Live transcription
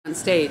on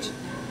stage.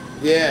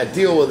 Yeah,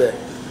 deal with it.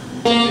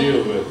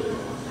 Deal with it.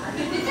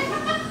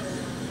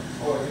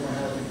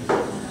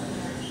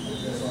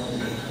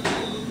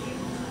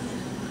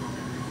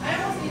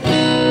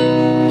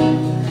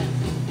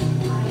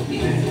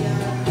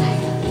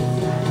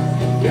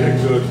 Get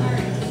it good.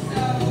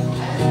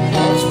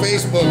 I was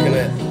Facebooking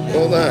it.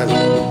 Hold on.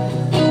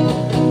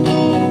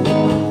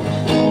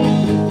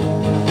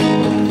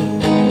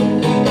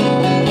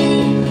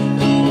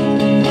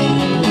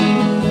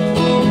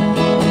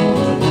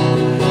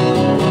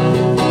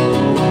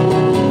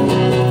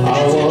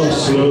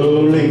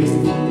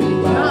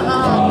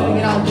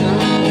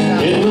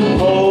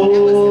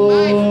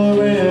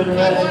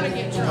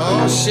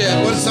 Oh shit,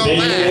 what's all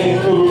that?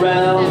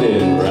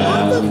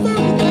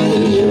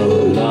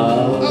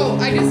 Oh,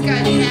 I just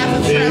got half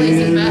of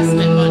Charlie's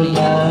investment money.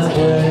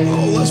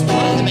 Oh, let's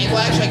party. Well,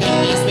 actually, I got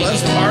at least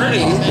Let's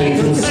party. It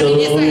was close.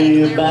 We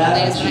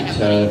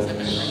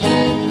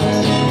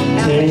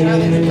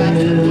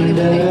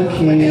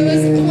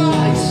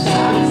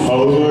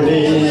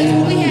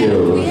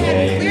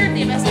had cleared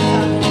the investment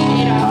fund and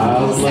paid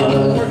off the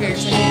second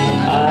mortgage and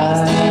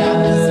house to pay off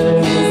this.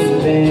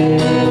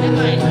 Never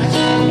mind, I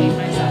should have paid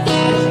myself.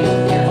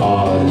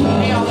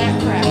 Pay all that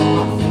crap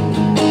off.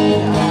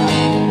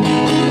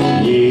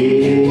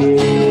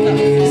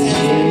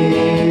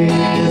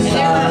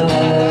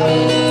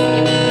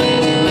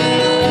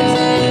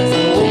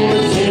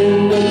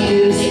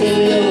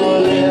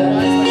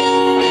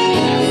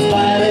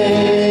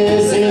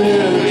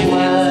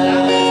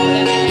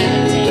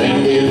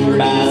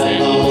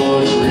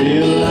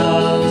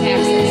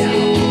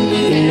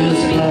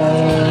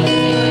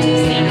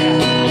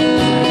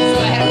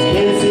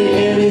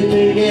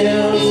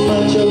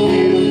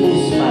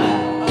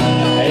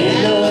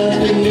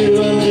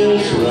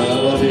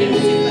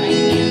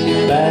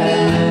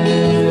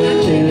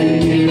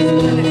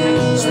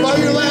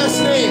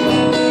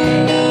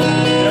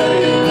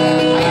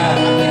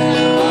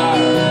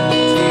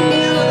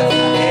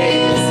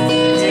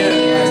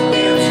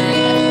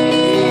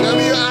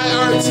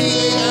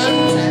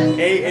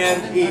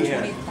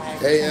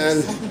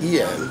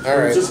 A-N-E-N. All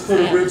right. Just put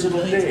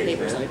original date.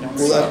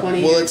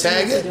 Will it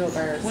tag it?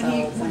 When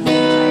he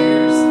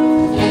retires,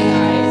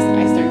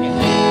 I start getting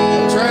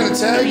I'm trying to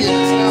tag it. It's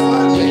not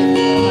letting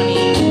me. money.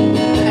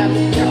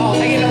 They're all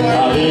taking a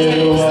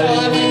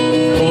after my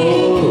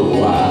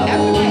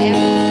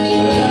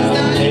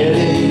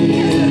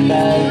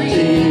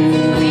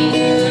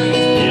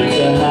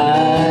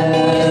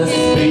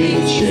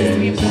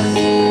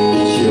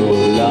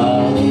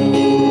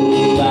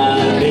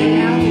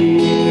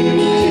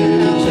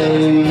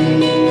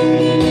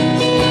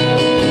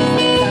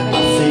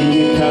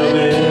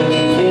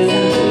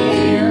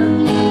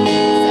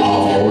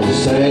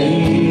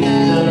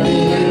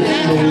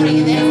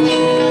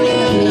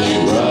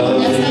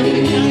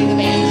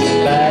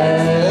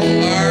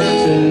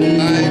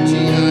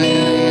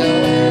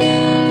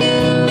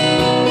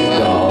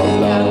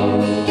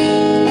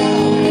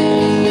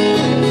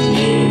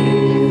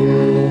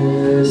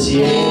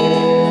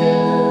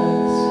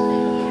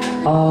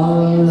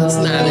That's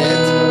not it.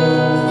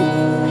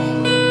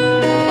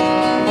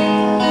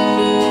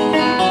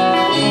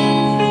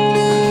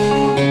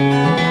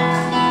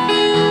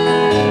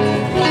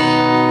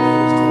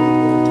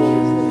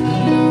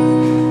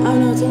 Oh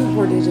no, it's only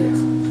 4 digits.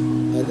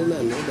 I did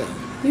not know that.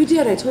 You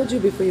did. I told you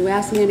before you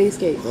asked me at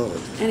Escape. Oh.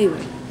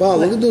 Anyway. Wow,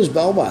 look at those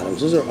bell bottoms.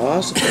 Those are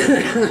awesome.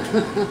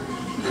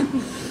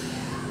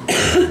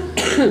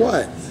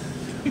 What?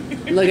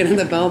 Looking at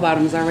the bell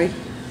bottoms, are we?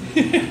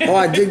 Oh,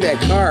 I dig that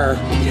car.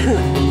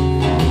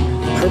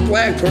 Her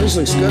black purse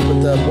looks good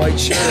with the white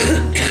shirt.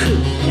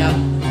 Yep.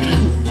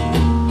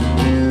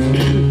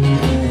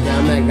 Yeah,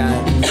 I'm that guy.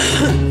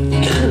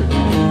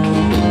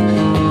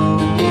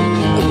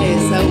 Okay,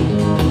 so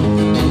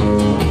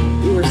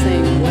you were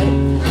saying what?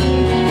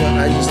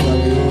 I just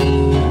love you.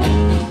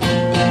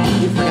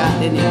 You forgot,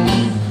 didn't you?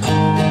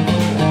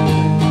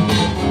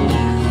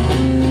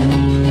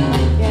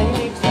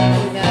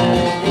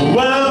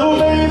 Well,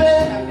 baby,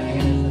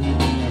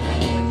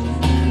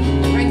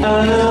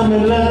 I'm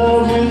in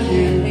love with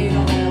you.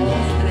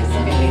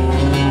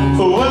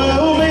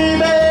 Well,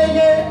 baby,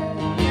 yeah.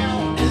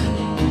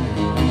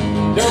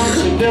 Don't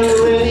you know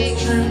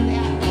it's true?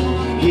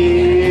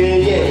 Yeah,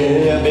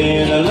 yeah.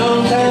 Been a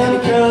long time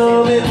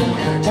coming,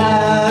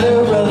 tired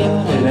of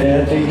running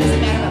after you.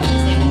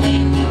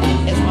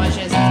 As much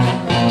as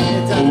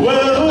it's been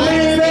Well,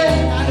 baby,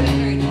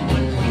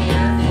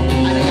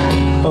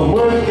 I'm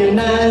working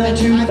 9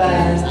 to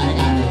 5.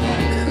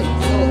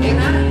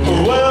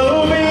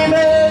 Well,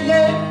 baby,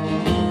 yeah.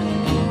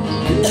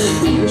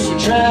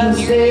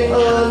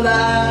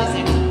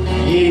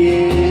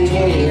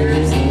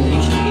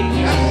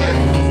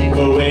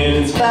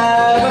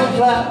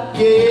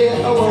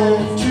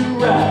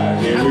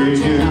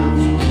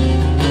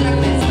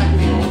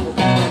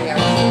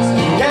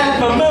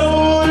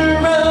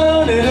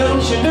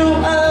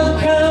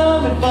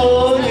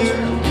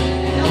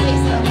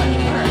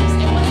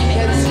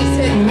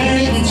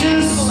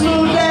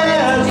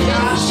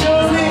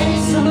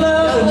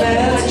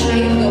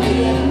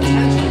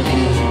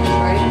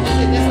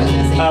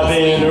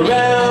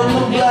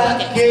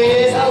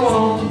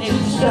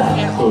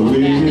 but we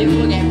Yeah, maybe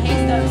we'll do. get pay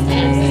stubs, This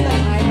is the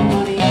taxes. type of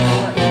money that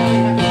we're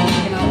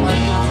taking out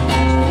large amounts of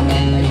cash out of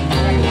it, like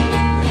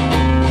regularly.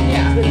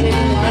 Yeah. It's been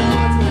taking large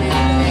amounts of money out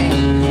of the bank.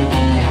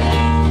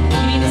 Yeah.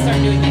 You need to start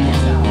doing that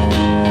yourself.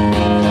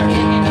 Start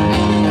getting it.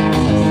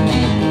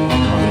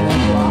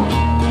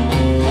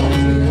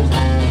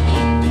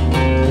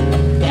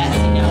 Yes,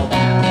 you know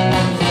that.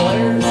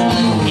 Lawyers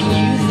can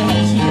use that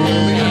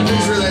We got a here.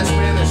 picture of that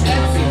Spanish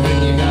coffee thing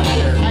you got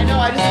there. I know,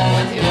 I just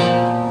want to.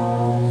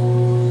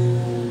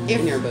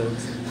 In your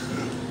boobs.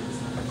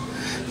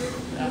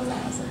 That's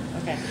awesome.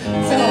 Okay.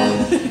 So,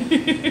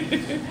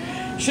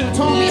 should have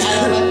told me I'd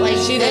have went like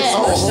She did this.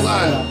 Oh, hold on.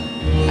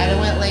 I'd have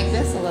went like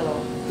this a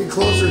little. Get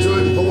closer to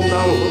it and pull them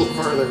down a little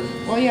farther.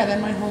 Well, yeah,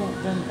 then my whole,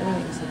 then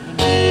everything's like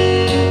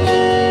hanging.